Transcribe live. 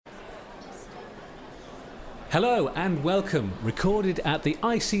Hello and welcome, recorded at the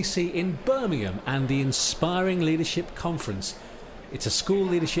ICC in Birmingham and the Inspiring Leadership Conference. It's a school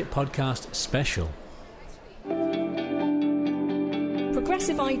leadership podcast special.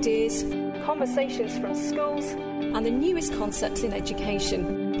 Progressive ideas, conversations from schools, and the newest concepts in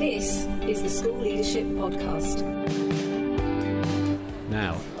education. This is the School Leadership Podcast.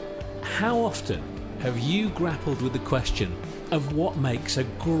 Now, how often have you grappled with the question of what makes a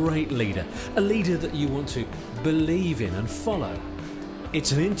great leader, a leader that you want to believe in and follow?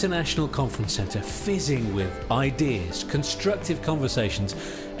 It's an international conference centre fizzing with ideas, constructive conversations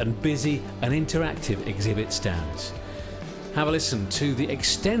and busy and interactive exhibit stands. Have a listen to the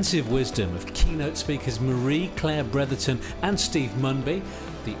extensive wisdom of keynote speakers Marie-Claire Bretherton and Steve Munby,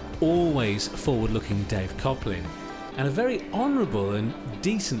 the always forward-looking Dave Coplin, and a very honourable and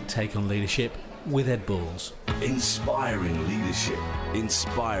decent take on leadership with Ed Balls. Inspiring leadership,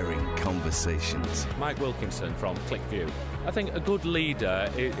 inspiring conversations. Mike Wilkinson from ClickView. I think a good leader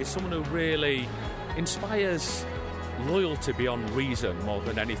is someone who really inspires loyalty beyond reason more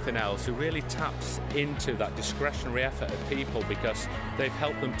than anything else, who really taps into that discretionary effort of people because they've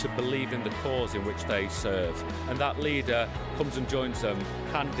helped them to believe in the cause in which they serve. And that leader comes and joins them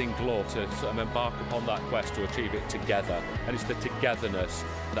hand in glove to sort of embark upon that quest to achieve it together. And it's the togetherness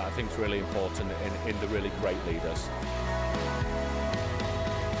that I think is really important in the really great leaders.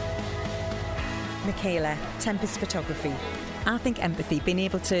 Michaela, Tempest Photography. I think empathy, being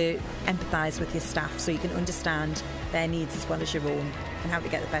able to empathise with your staff so you can understand their needs as well as your own and how to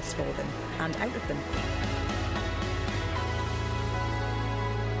get the best for them and out of them.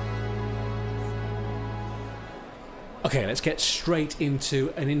 Okay, let's get straight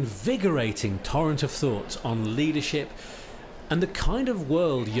into an invigorating torrent of thoughts on leadership and the kind of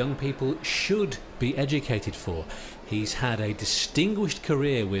world young people should be educated for. He's had a distinguished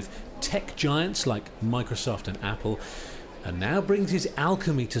career with tech giants like Microsoft and Apple, and now brings his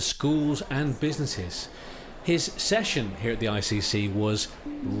alchemy to schools and businesses. His session here at the ICC was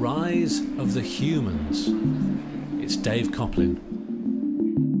Rise of the Humans. It's Dave Coplin.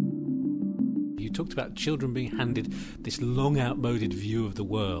 You talked about children being handed this long outmoded view of the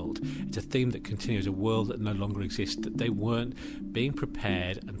world. It's a theme that continues, a world that no longer exists, that they weren't being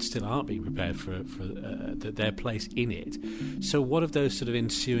prepared and still aren't being prepared for their place in it. So what have those sort of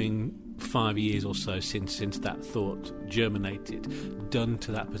ensuing 5 years or so since that thought germinated done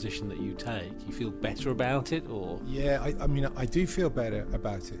to that position that you take? You feel better about it, or? Yeah, I mean, I do feel better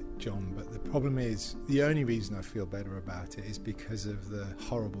about it, John, but the problem is, the only reason I feel better about it is because of the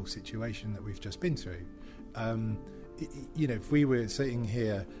horrible situation that we've just been through. You know, if we were sitting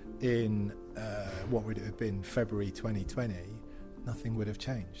here in, what would it have been, February 2020, nothing would have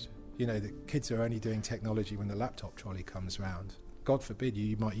changed. You know, the kids are only doing technology when the laptop trolley comes round. God forbid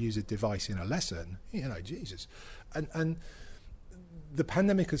you might use a device in a lesson, you know, Jesus. And the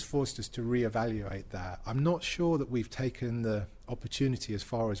pandemic has forced us to reevaluate that. I'm not sure that we've taken the opportunity as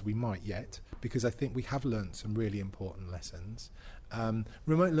far as we might yet, because I think we have learned some really important lessons.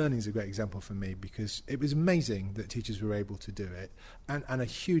 Remote learning is a great example for me because it was amazing that teachers were able to do it, and a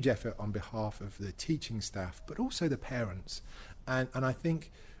huge effort on behalf of the teaching staff, but also the parents. And I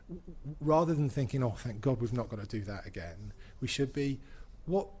think rather than thinking, oh, thank God we've not got to do that again, we should be,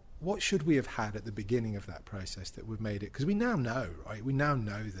 what should we have had at the beginning of that process that would have made it? Because we now know, right? We now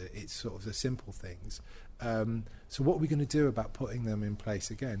know that it's sort of the simple things. So what are we going to do about putting them in place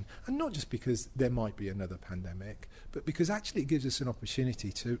again? And not just because there might be another pandemic, but because actually it gives us an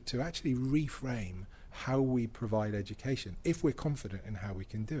opportunity to actually reframe how we provide education, if we're confident in how we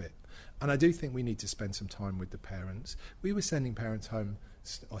can do it. And I do think we need to spend some time with the parents. We were sending parents home,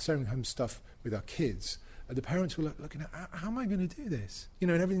 or sending home stuff with our kids, and the parents were looking at, how am I going to do this? You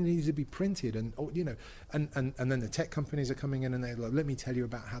know, and everything needs to be printed, and you know, and then the tech companies are coming in and they're like, let me tell you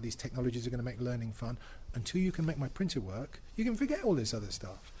about how these technologies are going to make learning fun. Until you can make my printer work, you can forget all this other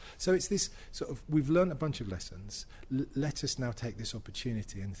stuff. So it's this sort of, we've learned a bunch of lessons. Let us now take this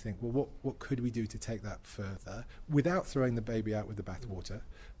opportunity and think, well, what could we do to take that further without throwing the baby out with the bathwater,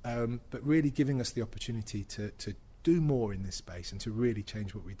 but really giving us the opportunity to do more in this space and to really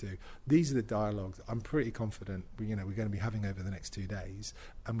change what we do. These are the dialogues I'm pretty confident we're going to be having over the next 2 days,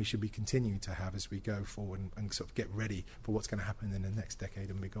 and we should be continuing to have as we go forward and sort of get ready for what's going to happen in the next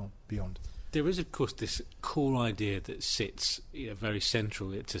decade and beyond. There is, of course, this core idea that sits very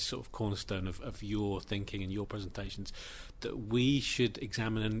central. It's a sort of cornerstone of your thinking and your presentations, that we should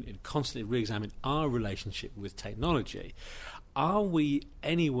examine and constantly re-examine our relationship with technology. Are we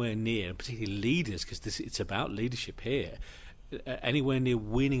anywhere near, particularly leaders, because it's about leadership here, anywhere near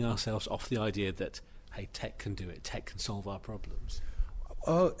weaning ourselves off the idea that, hey, tech can do it, tech can solve our problems?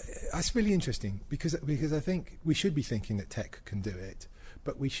 Oh, that's really interesting because I think we should be thinking that tech can do it,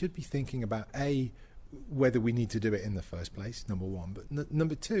 but we should be thinking about whether we need to do it in the first place, number one. But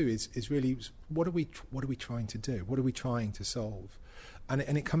number two is really what are we trying to do? What are we trying to solve? And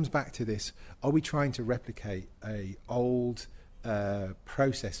it comes back to this: are we trying to replicate a old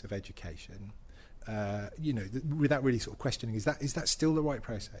process of education? Without really sort of questioning, is that still the right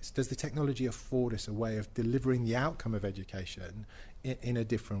process? Does the technology afford us a way of delivering the outcome of education in a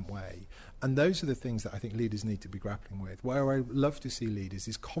different way? And those are the things that I think leaders need to be grappling with. Where I love to see leaders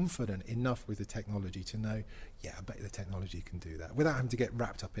is confident enough with the technology to know, yeah, I bet the technology can do that, without having to get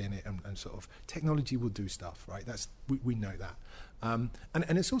wrapped up in it and sort of, technology will do stuff, right? We know that.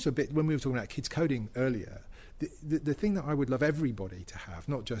 And it's also a bit, when we were talking about kids coding earlier, the thing that I would love everybody to have,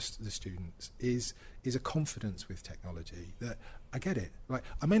 not just the students, is a confidence with technology, that I get it. Like,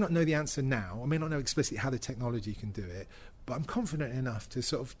 I may not know the answer now, I may not know explicitly how the technology can do it, but I'm confident enough to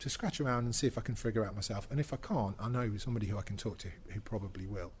sort of to scratch around and see if I can figure out myself. And if I can't, I know somebody who I can talk to who probably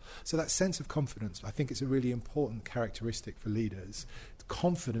will. So that sense of confidence, I think it's a really important characteristic for leaders,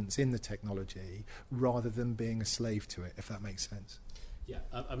 confidence in the technology rather than being a slave to it, if that makes sense. Yeah,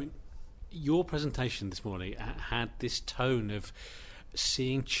 I mean, your presentation this morning had this tone of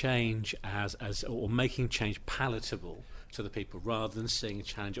seeing change or making change palatable to the people, rather than seeing a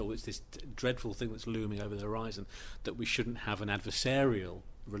challenge, it's this dreadful thing that's looming over the horizon, that we shouldn't have an adversarial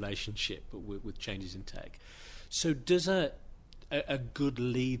relationship with changes in tech. So does a good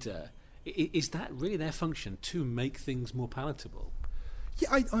leader, is that really their function, to make things more palatable?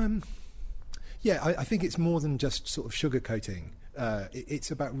 Yeah, I think it's more than just sort of sugarcoating.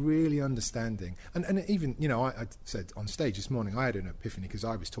 It's about really understanding, and even, I said on stage this morning I had an epiphany because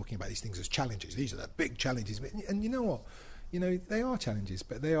I was talking about these things as challenges. These are the big challenges, and you know what, they are challenges,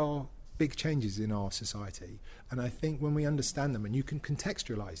 but they are big changes in our society. And I think when we understand them and you can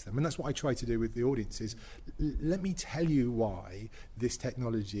contextualize them, and that's what I try to do with the audience, is let me tell you why this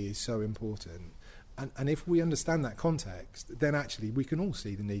technology is so important. And if we understand that context, then actually we can all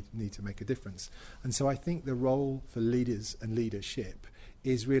see the need to make a difference. And so I think the role for leaders and leadership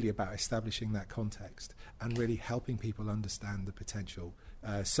is really about establishing that context and really helping people understand the potential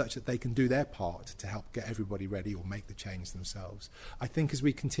such that they can do their part to help get everybody ready or make the change themselves. I think as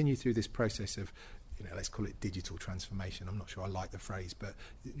we continue through this process of, let's call it digital transformation, I'm not sure I like the phrase, but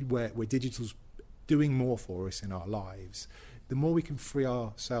where digital's doing more for us in our lives, the more we can free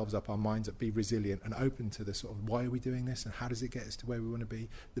ourselves up, our minds up, be resilient and open to the sort of why are we doing this and how does it get us to where we want to be,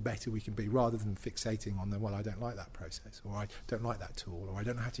 the better we can be, rather than fixating on I don't like that process, or I don't like that tool, or I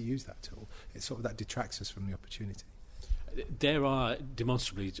don't know how to use that tool. It's sort of that detracts us from the opportunity. There are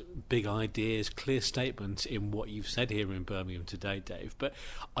demonstrably big ideas, clear statements in what you've said here in Birmingham today, Dave, but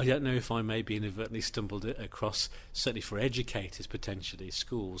I don't know if I maybe inadvertently stumbled across, certainly for educators, potentially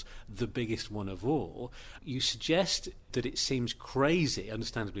schools, the biggest one of all. You suggest that it seems crazy,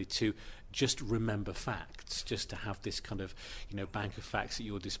 understandably, to just remember facts, just to have this kind of bank of facts at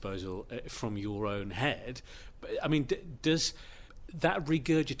your disposal from your own head. But, I mean, does that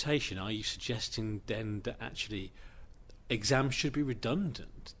regurgitation, are you suggesting then that actually exams should be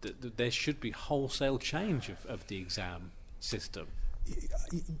redundant, that there should be wholesale change of the exam system?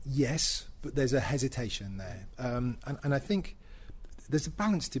 Yes, but there's a hesitation there. And I think there's a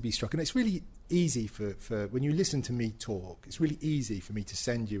balance to be struck. And it's really easy for when you listen to me talk, it's really easy for me to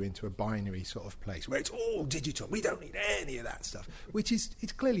send you into a binary sort of place where it's all digital. We don't need any of that stuff,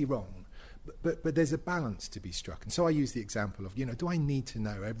 it's clearly wrong. But there's a balance to be struck. And so I use the example of, do I need to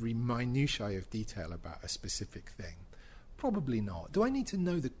know every minutiae of detail about a specific thing? Probably not. Do I need to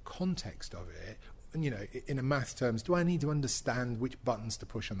know the context of it? And, in a math terms, do I need to understand which buttons to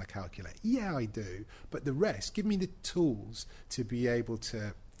push on the calculator? Yeah, I do. But the rest, give me the tools to be able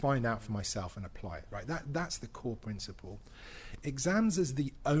to find out for myself and apply it, right? That's the core principle. Exams as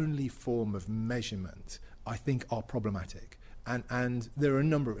the only form of measurement, I think, are problematic. And there are a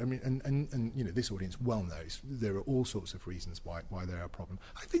number of, and this audience well knows there are all sorts of reasons why they're a problem.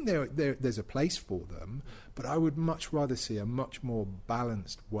 I think there's a place for them, but I would much rather see a much more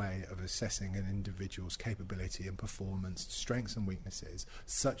balanced way of assessing an individual's capability and performance, strengths and weaknesses,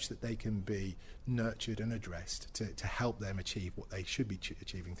 such that they can be nurtured and addressed to help them achieve what they should be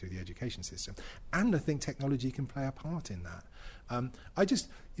achieving through the education system. And I think technology can play a part in that.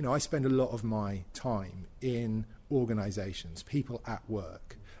 I spend a lot of my time in organisations, people at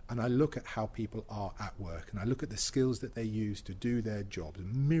work, and I look at how people are at work, and I look at the skills that they use to do their jobs, a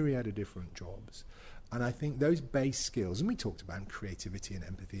myriad of different jobs. And I think those base skills, and we talked about creativity and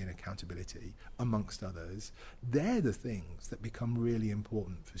empathy and accountability, amongst others, they're the things that become really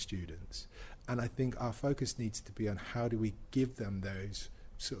important for students. And I think our focus needs to be on how do we give them those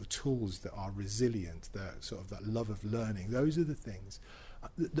sort of tools that are resilient, that sort of that love of learning. Those are the things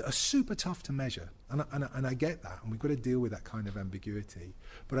that are super tough to measure, and I get that, and we've got to deal with that kind of ambiguity.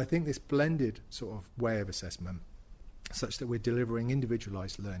 But I think this blended sort of way of assessment, such that we're delivering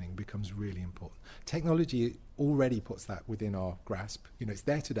individualised learning, becomes really important. Technology already puts that within our grasp. You know, it's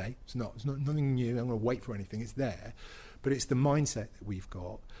there today. It's not nothing new. I'm going to wait for anything. It's there. But it's the mindset that we've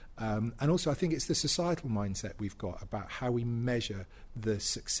got. And also I think it's the societal mindset we've got about how we measure the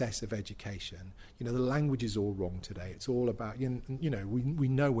success of education. You know, the language is all wrong today. It's all about, we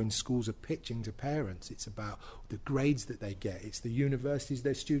know when schools are pitching to parents, it's about the grades that they get. It's the universities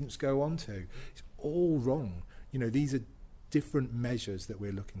their students go on to. It's all wrong. You know, these are different measures that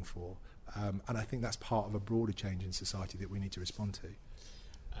we're looking for. And I think that's part of a broader change in society that we need to respond to.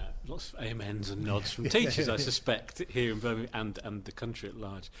 Lots of amens and nods from teachers, I suspect, here in Birmingham and the country at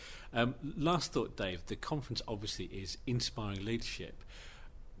large. Last thought, Dave, the conference obviously is inspiring leadership.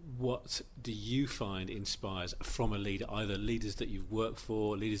 What do you find inspires from a leader, either leaders that you've worked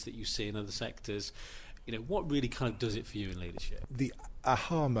for, leaders that you see in other sectors? You know, what really kind of does it for you in leadership? The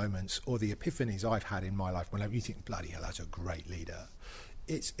aha moments or the epiphanies I've had in my life when you think, bloody hell, that's a great leader.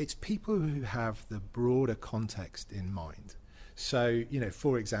 It's people who have the broader context in mind. So, you know,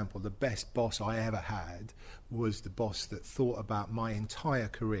 for example, the best boss I ever had was the boss that thought about my entire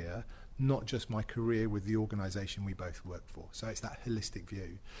career, not just my career with the organisation we both work for. So it's that holistic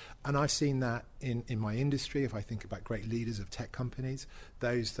view. And I've seen that in my industry. If I think about great leaders of tech companies,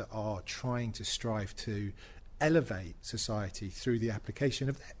 those that are trying to strive to elevate society through the application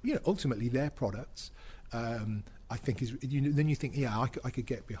of, ultimately their products, I think then you think, yeah, I could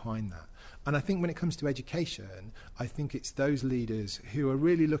get behind that. And I think when it comes to education, I think it's those leaders who are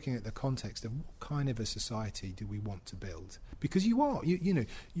really looking at the context of what kind of a society do we want to build? Because you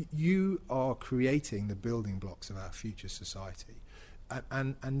are creating the building blocks of our future society.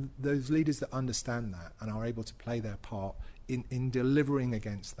 And those leaders that understand that and are able to play their part in delivering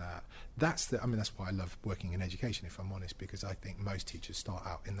against that, that's why I love working in education, if I'm honest, because I think most teachers start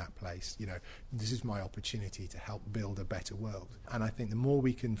out in that place. You know, this is my opportunity to help build a better world. And I think the more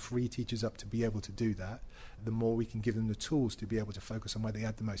we can free teachers up to be able to do that, the more we can give them the tools to be able to focus on where they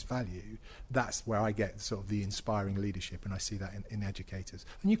add the most value. That's where I get sort of the inspiring leadership, and I see that in educators.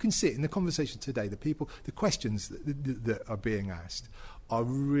 And you can see it in the conversation today. The questions that are being asked are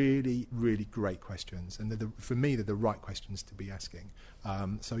really, really great questions, and for me, they're the right questions to be asking.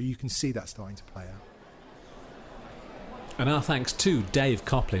 So you can see that starting to play out. And our thanks to Dave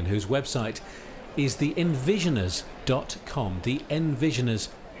Coplin, whose website is theenvisioners.com,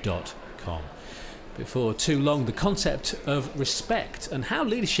 theenvisioners.com. Before too long, the concept of respect and how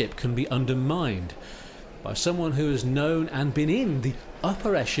leadership can be undermined by someone who has known and been in the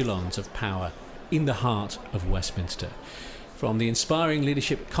upper echelons of power in the heart of Westminster. From the Inspiring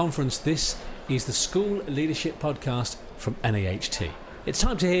Leadership Conference, this is the School Leadership Podcast from NAHT. It's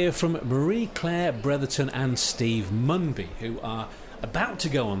time to hear from Marie-Claire Bretherton and Steve Munby, who are about to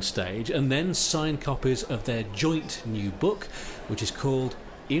go on stage and then sign copies of their joint new book, which is called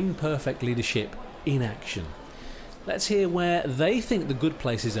Imperfect Leadership in Action. Let's hear where they think the good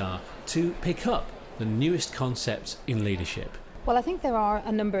places are to pick up the newest concepts in leadership. Well, I think there are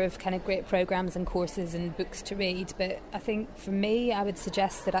a number of kind of great programmes and courses and books to read, but I think for me, I would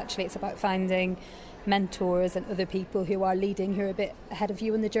suggest that actually it's about finding mentors and other people who are leading, who are a bit ahead of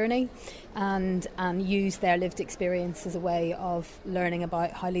you in the journey, and use their lived experience as a way of learning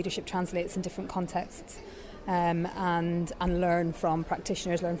about how leadership translates in different contexts, and learn from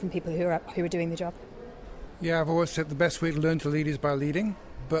practitioners, learn from people who are doing the job. Yeah, I've always said the best way to learn to lead is by leading,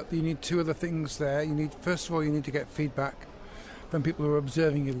 but you need two other things there. First of all, you need to get feedback from people who are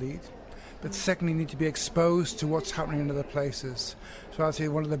observing you lead. But secondly, you need to be exposed to what's happening in other places. So I'd say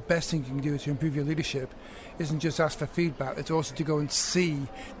one of the best things you can do to improve your leadership isn't just ask for feedback, it's also to go and see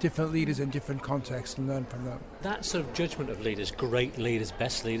different leaders in different contexts and learn from them. That sort of judgment of leaders, great leaders,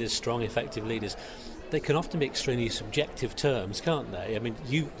 best leaders, strong, effective leaders, they can often be extremely subjective terms, can't they? I mean,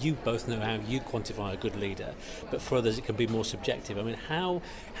 you both know how you quantify a good leader, but for others it can be more subjective. I mean, how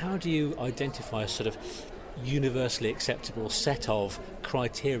do you identify a sort of universally acceptable set of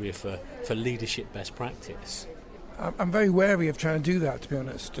criteria for leadership best practice? I'm very wary of trying to do that, to be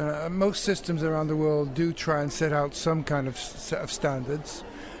honest. Most systems around the world do try and set out some kind of set of standards,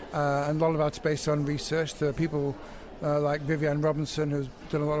 and a lot of that's based on research. There are people like Viviane Robinson who's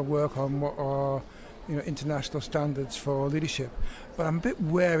done a lot of work on what are international standards for leadership. But I'm a bit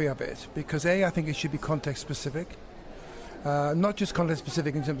wary of it because I think it should be context specific. Not just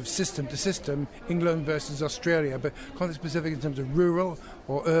context-specific in terms of system to system, England versus Australia, but context-specific in terms of rural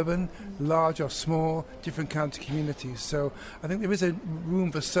or urban, large or small, different kinds of communities. So I think there is a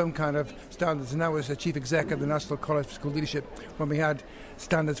room for some kind of standards. And I was the chief exec of the National College for School Leadership when we had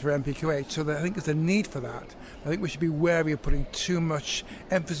standards for MPQH. So I think there's a need for that. I think we should be wary of putting too much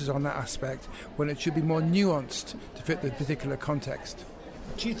emphasis on that aspect when it should be more nuanced to fit the particular context.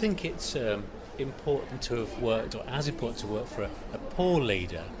 Do you think it's important to have worked, or as important to work for a poor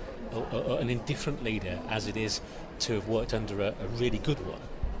leader or an indifferent leader as it is to have worked under a really good one?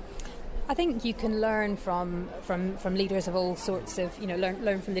 I think you can learn from leaders of all sorts of,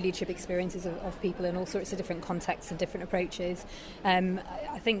 learn from the leadership experiences of people in all sorts of different contexts and different approaches.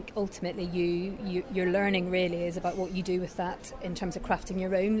 I think ultimately your learning really is about what you do with that in terms of crafting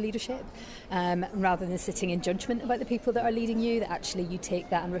your own leadership, rather than sitting in judgment about the people that are leading you, that actually you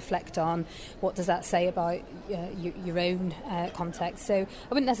take that and reflect on what does that say about your own context. So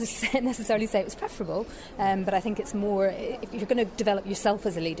I wouldn't necessarily say it was preferable, but I think it's more, if you're going to develop yourself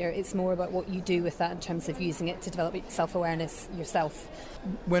as a leader, it's more about what you do with that in terms of using it to develop self-awareness yourself.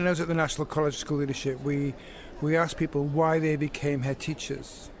 When I was at the National College of School Leadership, we asked people why they became head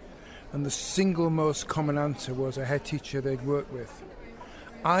teachers, and the single most common answer was a head teacher they'd worked with.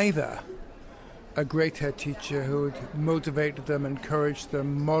 Either a great head teacher who had motivated them, encouraged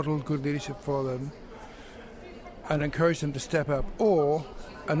them, modelled good leadership for them, and encouraged them to step up, or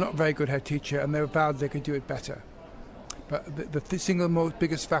a not very good head teacher and they vowed they could do it better. But the single most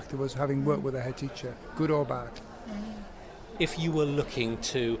biggest factor was having worked with a head teacher, good or bad. If you were looking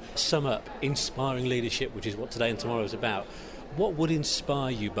to sum up inspiring leadership, which is what today and tomorrow is about, what would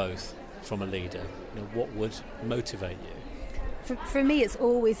inspire you both from a leader? What would motivate you? For me, it's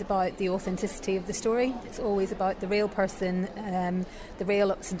always about the authenticity of the story. It's always about the real person, the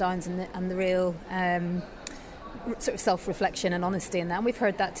real ups and downs, and the real sort of self-reflection and honesty in that. And we've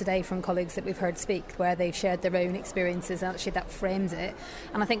heard that today from colleagues that we've heard speak, where they've shared their own experiences, and actually that frames it.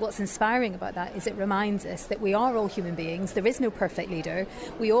 And I think what's inspiring about that is it reminds us that we are all human beings. There is no perfect leader.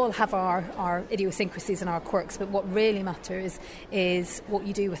 We all have our idiosyncrasies and our quirks, but what really matters is what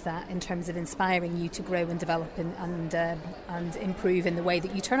you do with that in terms of inspiring you to grow and develop and improve in the way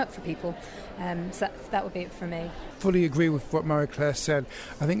that you turn up for people. So that would be it for me. Fully agree with what Marie-Claire said.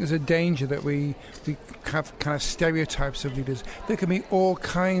 I think there's a danger that we have kind of stereotypes of leaders. There can be all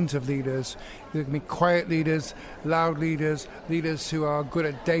kinds of leaders. There can be quiet leaders, loud leaders, leaders who are good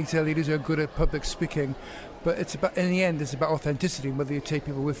at data, leaders who are good at public speaking. But it's about, in the end, it's about authenticity and whether you take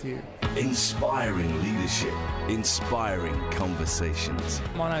people with you. Inspiring leadership, inspiring conversations.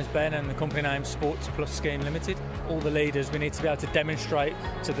 My name's Ben and the company name's Sports Plus Scheme Limited. All the leaders, we need to be able to demonstrate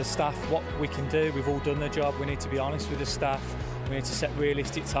to the staff what we can do. We've all done the job. We need to be honest with the staff. We need to set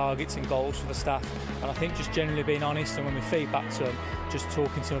realistic targets and goals for the staff. And I think just generally being honest, and when we feed back to them, just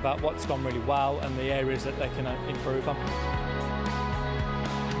talking to them about what's gone really well and the areas that they can improve on.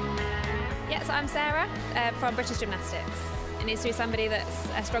 Yeah, so I'm Sarah from British Gymnastics. It needs to be somebody that's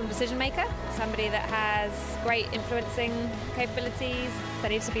a strong decision maker, somebody that has great influencing capabilities, that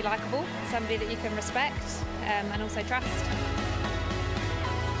needs to be likeable, somebody that you can respect and also trust.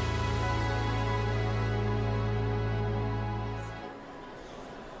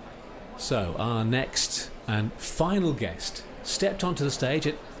 So our next and final guest stepped onto the stage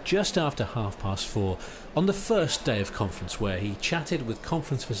at just after 4:30 on the first day of conference, where he chatted with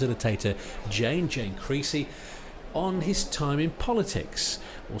conference facilitator Jane Creasy on his time in politics,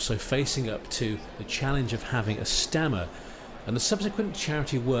 also facing up to the challenge of having a stammer and the subsequent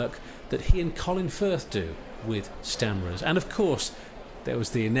charity work that he and Colin Firth do with stammerers. And of course there was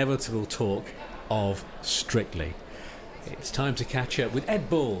the inevitable talk of Strictly. It's time to catch up with Ed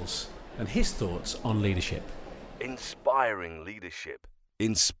Balls and his thoughts on leadership. Inspiring leadership,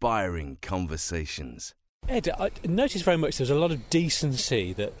 inspiring conversations. Ed, I noticed very much there's a lot of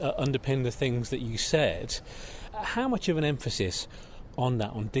decency that underpinned the things that you said. How much of an emphasis on that,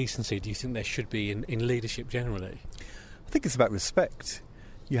 on decency, do you think there should be in leadership generally? I think it's about respect.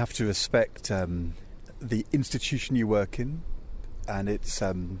 You have to respect the institution you work in, and it's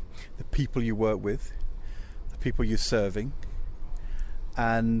the people you work with, the people you're serving,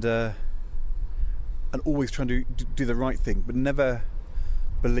 and always trying to do the right thing, but never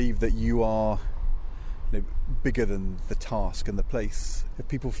believe that you are bigger than the task and the place. If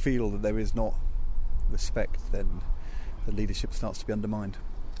people feel that there is not respect, then the leadership starts to be undermined.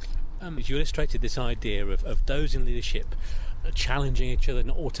 You illustrated this idea of those in leadership challenging each other,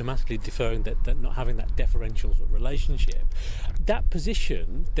 not automatically deferring, that not having that deferential sort of relationship. That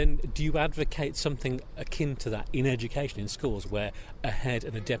position, then, do you advocate something akin to that in education, in schools, where a head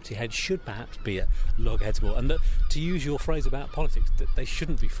and a deputy head should perhaps be at loggerheads more, and that, to use your phrase about politics, that they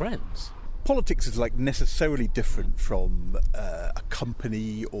shouldn't be friends? Politics is like necessarily different from a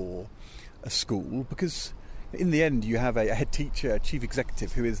company or a school, because in the end you have a head teacher, a chief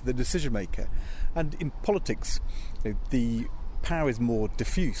executive, who is the decision maker. And in politics, the power is more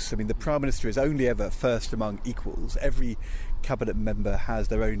diffuse. I mean, the Prime Minister is only ever first among equals. Every cabinet member has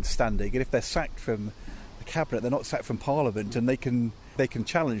their own standing, and if they're sacked from the cabinet, they're not sacked from Parliament, and they can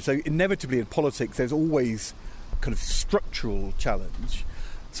challenge. So inevitably in politics there's always a kind of structural challenge.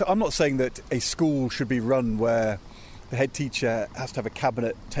 So I'm not saying that a school should be run where the head teacher has to have a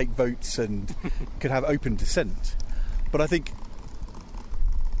cabinet, take votes, and can have open dissent. But I think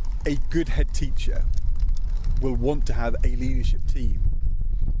a good head teacher will want to have a leadership team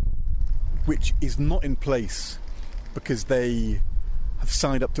which is not in place because they have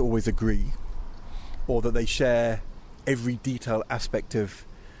signed up to always agree, or that they share every detailed aspect of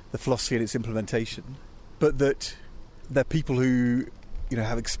the philosophy and its implementation, but that they're people who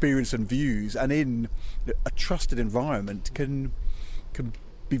have experience and views, and in a trusted environment can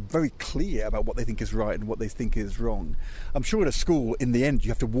be very clear about what they think is right and what they think is wrong. I'm sure at a school, in the end, you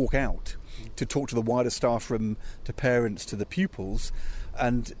have to walk out to talk to the wider staff room, to parents, to the pupils,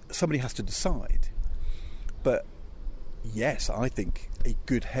 and somebody has to decide. But yes, I think a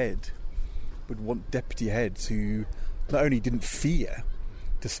good head would want deputy heads who not only didn't fear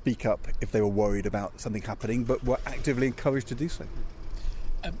to speak up if they were worried about something happening, but were actively encouraged to do so.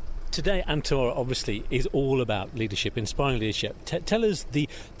 Today, Antor obviously is all about leadership, inspiring leadership. Tell us the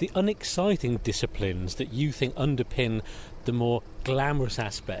unexciting disciplines that you think underpin the more glamorous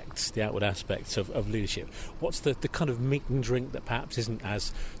aspects, the outward aspects of leadership. What's the kind of meat and drink that perhaps isn't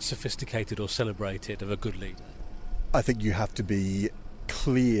as sophisticated or celebrated of a good leader? I think you have to be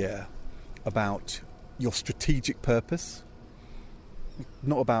clear about your strategic purpose,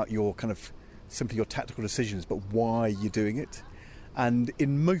 not about your kind of simply your tactical decisions, but why you're doing it. And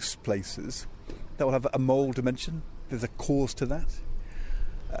in most places, that will have a moral dimension. There's a cause to that.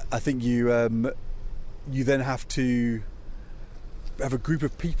 I think you then have to have a group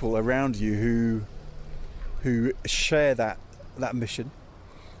of people around you who share that mission,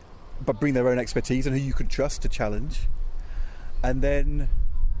 but bring their own expertise and who you can trust to challenge. And then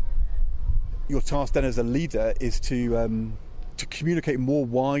your task then as a leader is to communicate more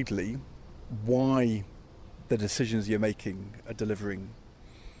widely why the decisions you're making are delivering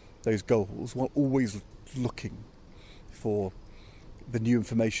those goals, while always looking for the new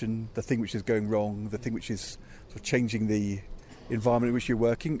information, the thing which is going wrong, the thing which is sort of changing the environment in which you're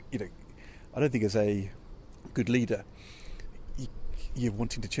working. I don't think as a good leader you're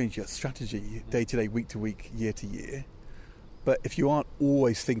wanting to change your strategy day to day, week to week, year to year. But if you aren't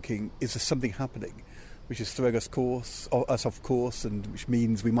always thinking, is there something happening which is throwing us off course, and which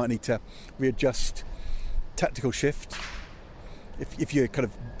means we might need to readjust, tactical shift, if you're kind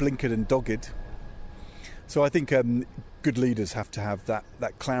of blinkered and dogged. So I think good leaders have to have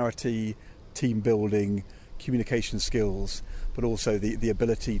that clarity, team building, communication skills, but also the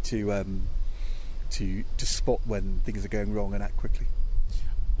ability to spot when things are going wrong and act quickly.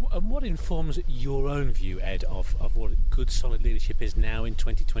 And what informs your own view, Ed, of what good, solid leadership is now in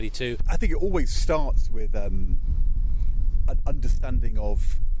 2022? I think it always starts with an understanding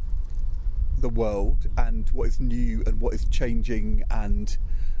of the world and what is new and what is changing, and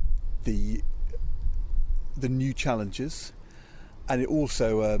the new challenges. And it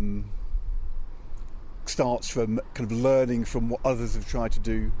also starts from kind of learning from what others have tried to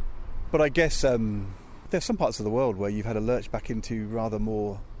do. But I guess there's some parts of the world where you've had a lurch back into rather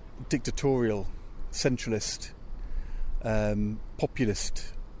more dictatorial, centralist,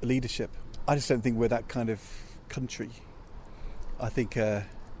 populist leadership. I just don't think we're that kind of country. I think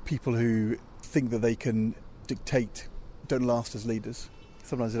people who think that they can dictate don't last as leaders.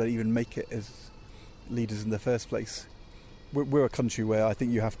 Sometimes they don't even make it as leaders in the first place. We're a country where I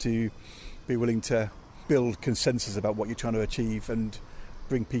think you have to be willing to build consensus about what you're trying to achieve and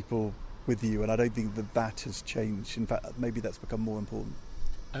bring people with you, and I don't think that has changed. In fact, maybe that's become more important.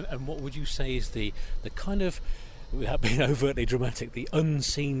 And what would you say is the kind of, without being overtly dramatic, the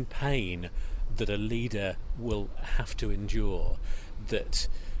unseen pain that a leader will have to endure, that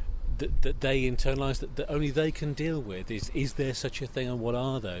they internalise, that only they can deal with? Is there such a thing, and what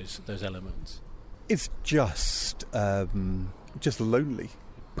are those elements? It's just lonely,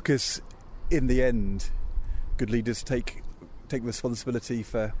 because in the end, good leaders take responsibility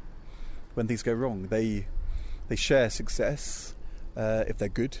for when things go wrong. They They share success if they're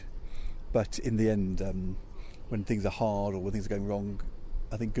good, but in the end, when things are hard or when things are going wrong,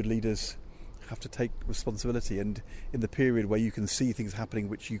 I think good leaders have to take responsibility. And in the period where you can see things happening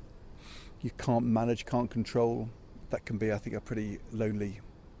which you can't manage, can't control, that can be, I think, a pretty lonely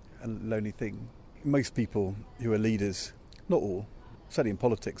thing. Most people who are leaders, not all, certainly in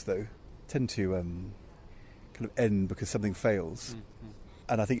politics though, tend to kind of end because something fails.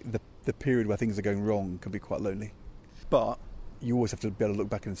 And I think the period where things are going wrong can be quite lonely. But you always have to be able to look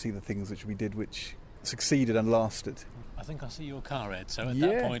back and see the things which we did which succeeded and lasted. I think I see your car, Ed, so at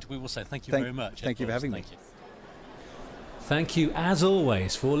that point we will say thank you very much. Thank you for having me. Thank you, as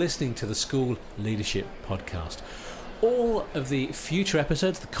always, for listening to the School Leadership Podcast. All of the future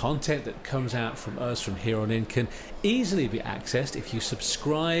episodes, the content that comes out from us from here on in, can easily be accessed if you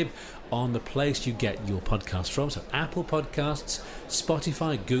subscribe on the place you get your podcast from. So Apple Podcasts,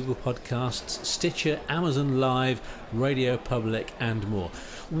 Spotify, Google Podcasts, Stitcher, Amazon Live, Radio Public and more.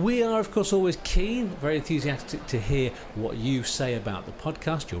 We are, of course, always keen, very enthusiastic to hear what you say about the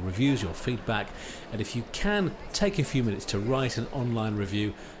podcast, your reviews, your feedback. And if you can take a few minutes to write an online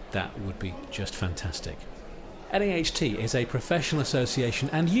review, that would be just fantastic. NAHT is a professional association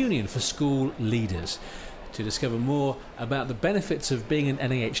and union for school leaders. To discover more about the benefits of being an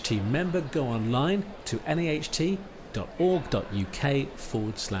NAHT member, go online to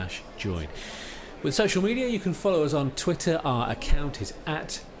naht.org.uk/join. With social media, you can follow us on Twitter. Our account is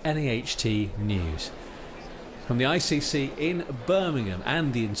 @NAHT News. From the ICC in Birmingham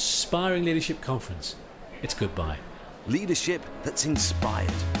and the Inspiring Leadership Conference, it's goodbye. Leadership that's inspired.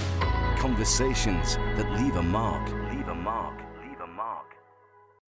 Conversations that leave a mark.